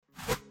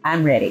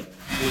I'm ready.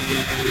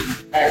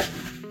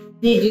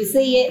 Did you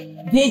see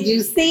it? Did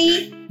you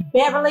see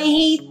Beverly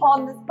Heath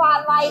on the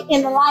spotlight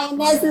in the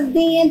Lionesses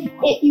Den?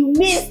 If you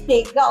missed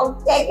it, go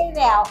check it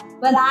out.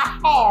 But I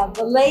have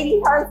the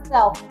lady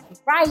herself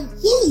right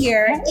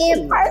here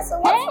in person.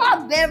 What's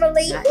up,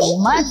 Beverly Heath?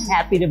 I'm much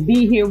happy to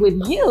be here with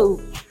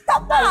you,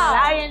 Come the on.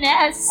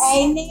 Lioness.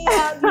 Hey,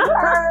 Neil, you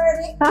heard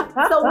it.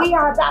 So we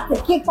are about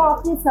to kick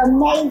off this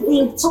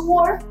amazing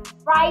tour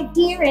right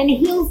here in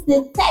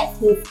Houston,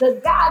 Texas. The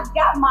God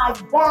Got My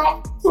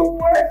Back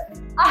tour.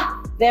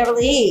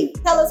 Beverly Heath,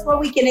 tell us what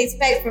we can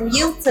expect from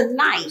you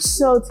tonight.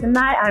 So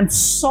tonight, I'm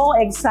so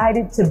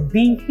excited to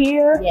be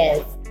here Yes.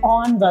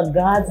 on the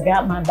God's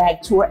Got My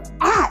Back tour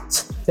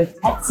at the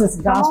Texas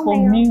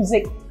Gospel now.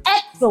 Music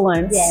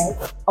Excellence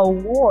Yes.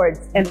 Awards.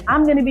 And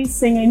I'm going to be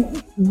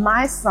singing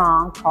my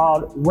song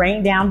called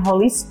Rain Down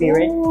Holy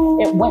Spirit. Ooh.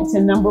 It went to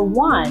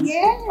 #1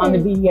 Yes. on the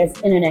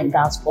BBS Internet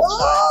Gospel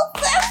chart. Oh,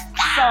 sister.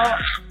 So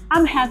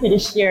I'm happy to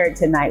share it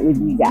tonight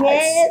with you guys.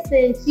 Yes,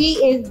 and she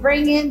is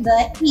bringing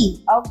the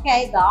heat,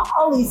 okay? The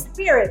Holy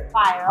Spirit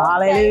fire,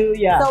 okay?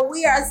 Hallelujah. So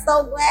we are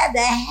so glad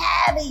to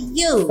have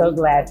you So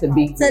glad to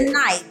be here.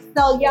 tonight.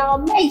 So y'all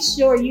make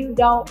sure you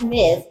don't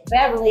miss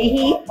Beverly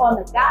Heath on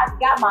the God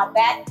Got My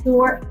Back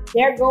tour.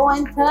 They're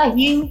going to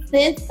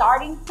Houston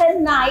starting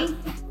tonight.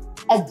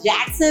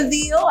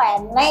 Jacksonville,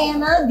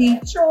 Atlanta,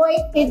 Detroit,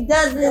 it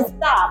doesn't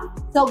stop.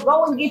 So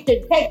go and get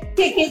your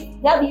tickets,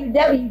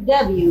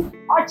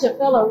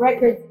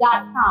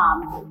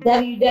 www.archafelarecords.com,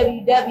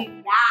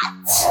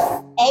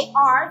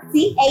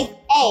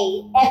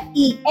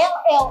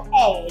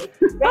 www.archafella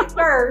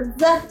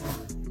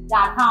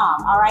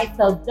records.com. All right,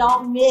 so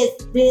don't miss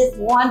this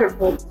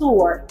wonderful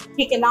tour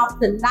kicking off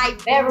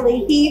tonight.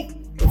 Beverly Heath.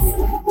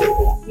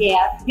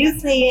 Yeah, you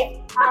see it.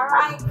 All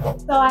right.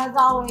 So as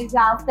always,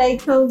 y'all stay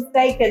tuned,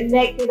 stay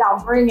connected.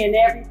 I'm bringing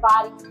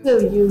everybody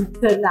to you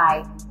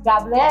tonight.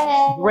 God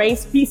bless.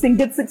 Grace, peace, and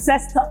good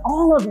success to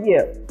all of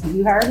you.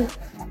 You heard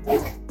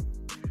it?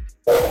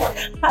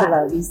 I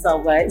love you so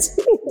much.